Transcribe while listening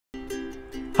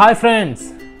Hi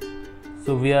friends,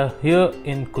 so we are here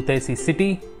in Kutaisi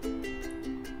City.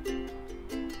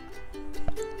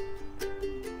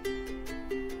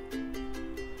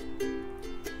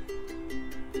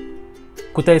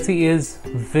 Kutaisi is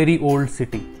very old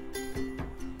city,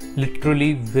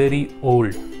 literally very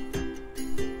old.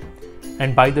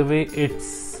 And by the way,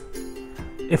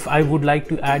 if I would like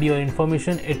to add your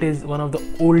information, it is one of the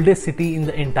oldest city in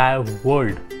the entire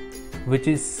world, which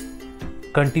is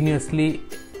continuously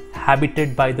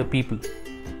habited by the people.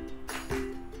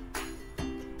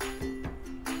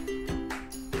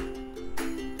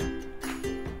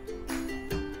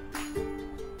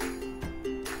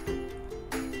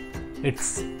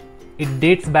 It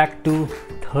dates back to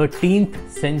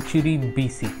 13th century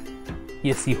BC.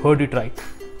 Yes, you heard it right.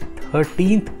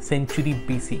 13th century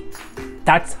BC.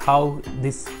 That's how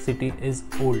this city is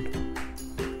old.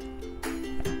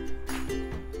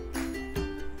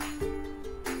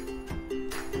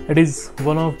 It is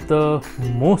one of the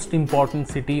most important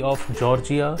city of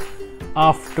Georgia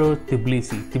after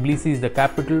Tbilisi. Tbilisi is the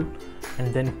capital,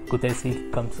 and then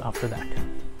Kutaisi comes after that.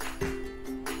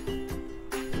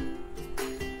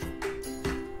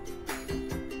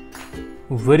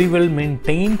 Very well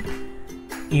maintained,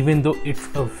 even though it's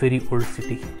a very old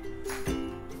city.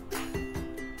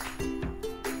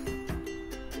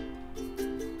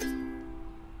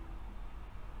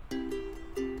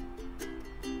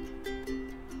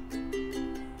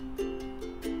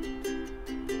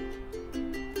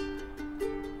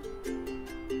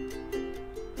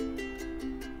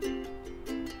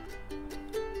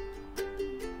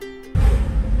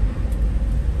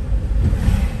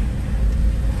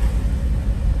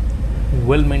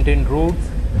 Well maintained roads,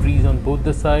 trees on both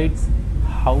the sides,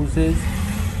 houses.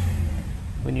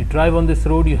 When you drive on this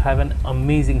road, you have an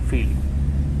amazing feeling.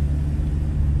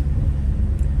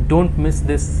 Don't miss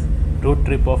this road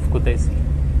trip of Kutaisi.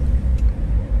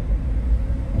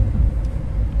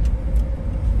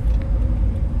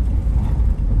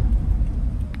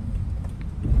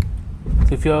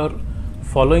 So if you are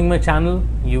following my channel,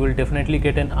 you will definitely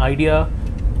get an idea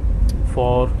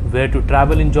for where to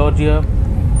travel in Georgia,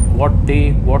 what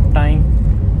day, what time,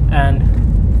 and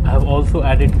I have also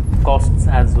added costs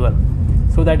as well,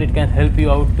 so that it can help you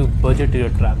out to budget your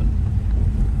travel.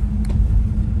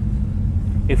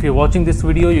 If you're watching this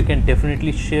video, you can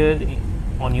definitely share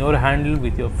on your handle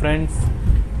with your friends,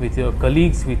 with your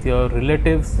colleagues, with your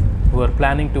relatives who are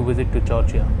planning to visit to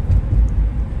Georgia.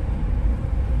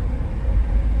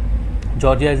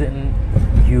 Georgia is in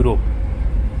Europe.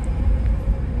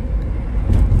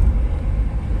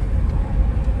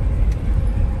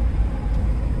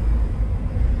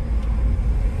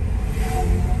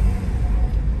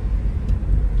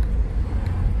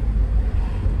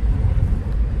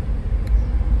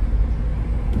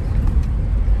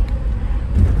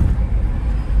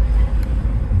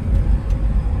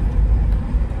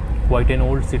 Quite an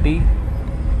old city,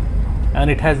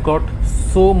 and it has got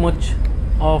so much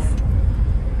of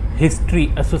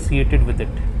history associated with it.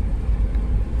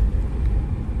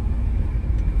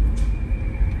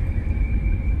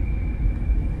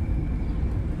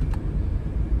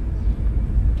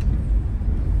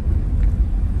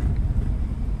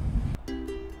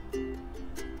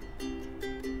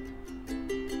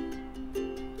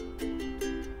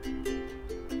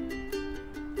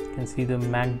 You can see the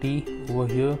MACD over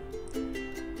here,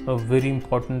 a very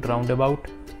important roundabout.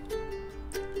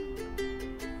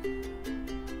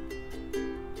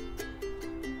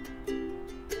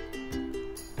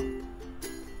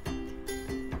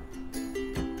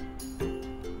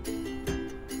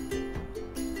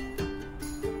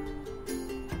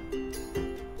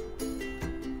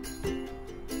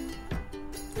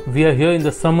 We are here in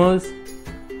the summers.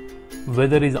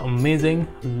 Weather is amazing,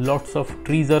 lots of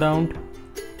trees around,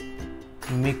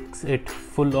 makes it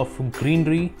full of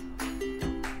greenery.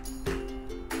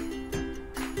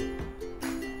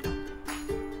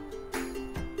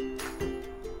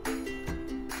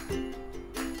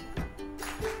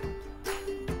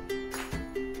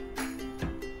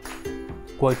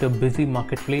 Quite a busy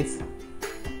marketplace.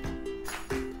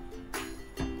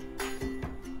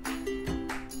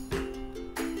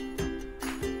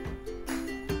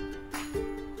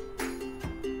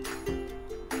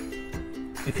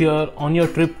 If you are on your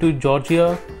trip to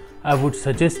Georgia, I would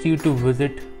suggest you to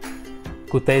visit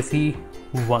Kutaisi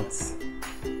once.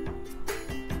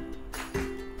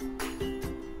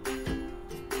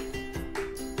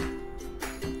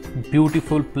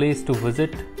 Beautiful place to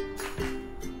visit.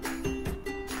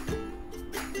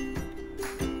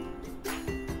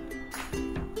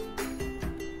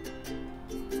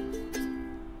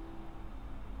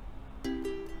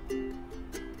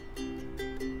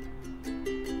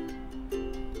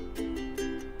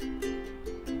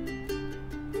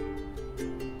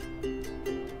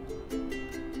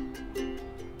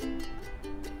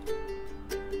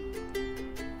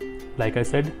 Like I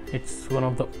said, it's one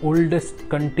of the oldest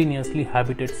continuously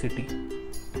habited city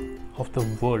of the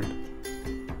world.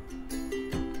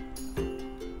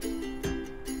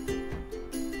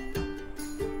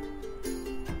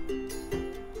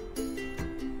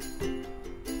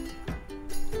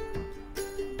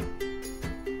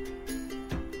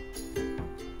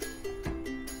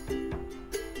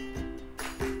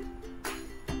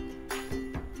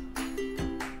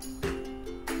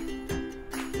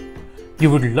 You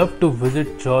would love to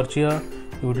visit Georgia.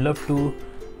 You would love to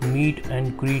meet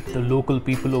and greet the local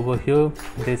people over here.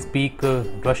 They speak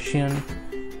Russian,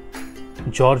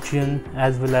 Georgian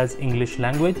as well as English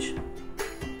language.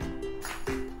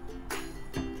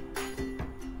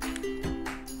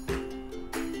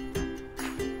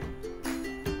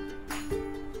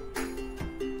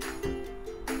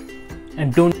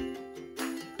 And don't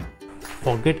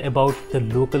forget about the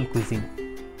local cuisine.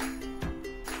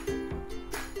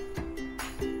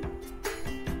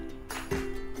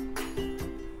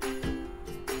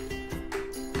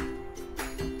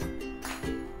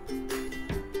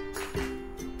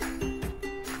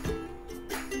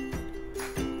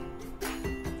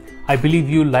 I believe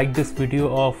you liked this video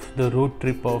of the road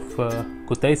trip of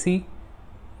Kutaisi.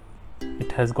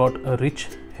 It has got a rich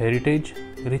heritage,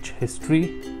 rich history.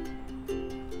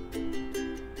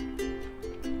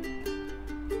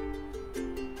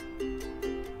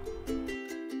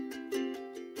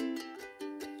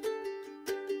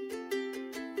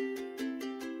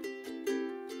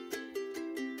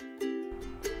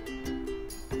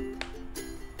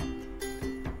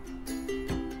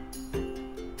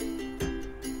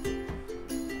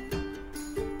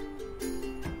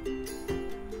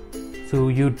 So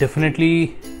you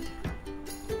definitely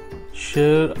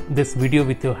share this video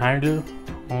with your handle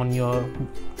on your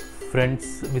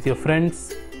friends, with your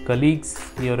friends, colleagues,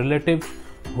 your relatives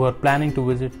who are planning to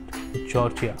visit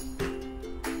Georgia.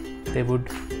 They would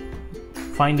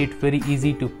find it very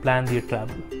easy to plan their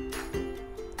travel.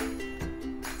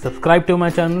 Subscribe to my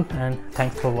channel and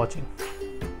thanks for watching.